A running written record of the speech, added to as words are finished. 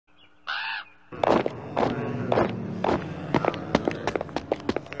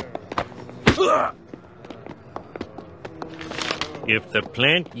If the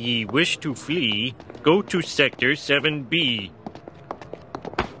plant ye wish to flee, go to Sector 7B.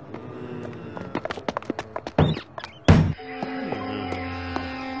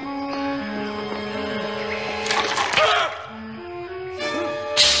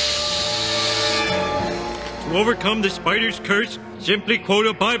 To overcome the spider's curse, simply quote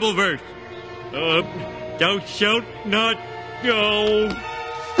a Bible verse. Thou shalt not go.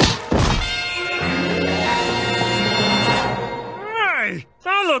 Hey,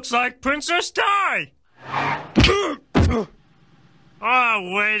 that looks like Princess Di.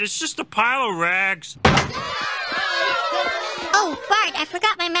 Oh, wait, it's just a pile of rags. Oh, Bart, I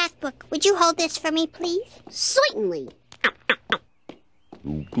forgot my math book. Would you hold this for me, please? Certainly.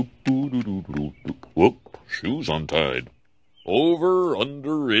 Whoop, shoes untied. Over,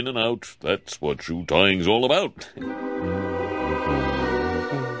 under, in and out. That's what shoe tying's all about.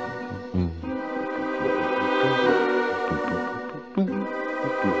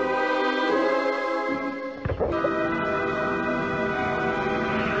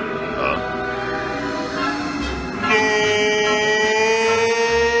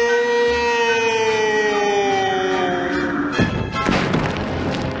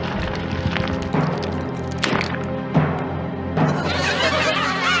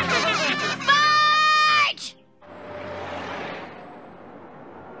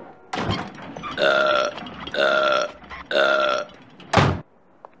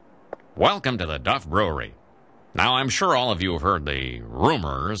 Welcome to the Duff Brewery. Now, I'm sure all of you have heard the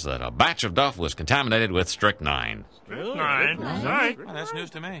rumors that a batch of Duff was contaminated with strychnine. Strychnine? Right. Well, that's news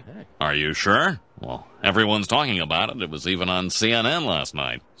to me. Are you sure? Well, everyone's talking about it. It was even on CNN last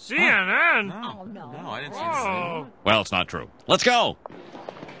night. CNN? No, no, I didn't see Oh. it. Well, it's not true. Let's go!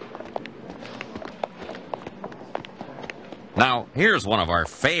 Now, here's one of our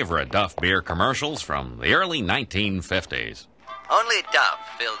favorite Duff beer commercials from the early 1950s. Only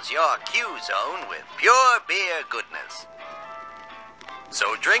Duff fills your Q zone with pure beer goodness. So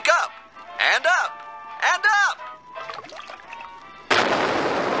drink up, and up, and up!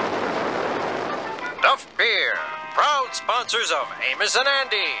 Duff Beer, proud sponsors of Amos and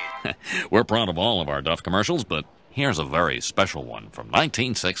Andy. We're proud of all of our Duff commercials, but here's a very special one from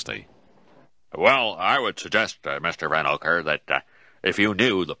 1960. Well, I would suggest, Mr. Van Oker, that if you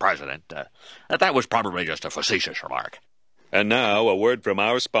knew the president, that was probably just a facetious remark. And now, a word from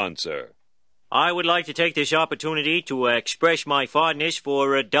our sponsor. I would like to take this opportunity to express my fondness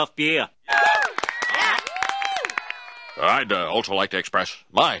for Duff beer. I'd also like to express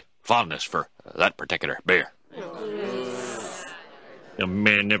my fondness for that particular beer. A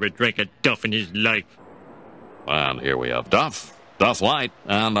man never drank a Duff in his life. And here we have Duff, Duff Light,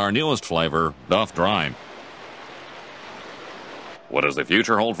 and our newest flavor, Duff Dry. What does the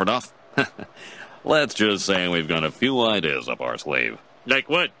future hold for Duff? Let's just say we've got a few ideas up our sleeve. Like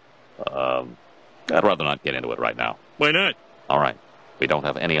what? I'd rather not get into it right now. Why not? All right. We don't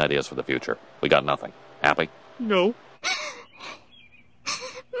have any ideas for the future. We got nothing. Happy? No.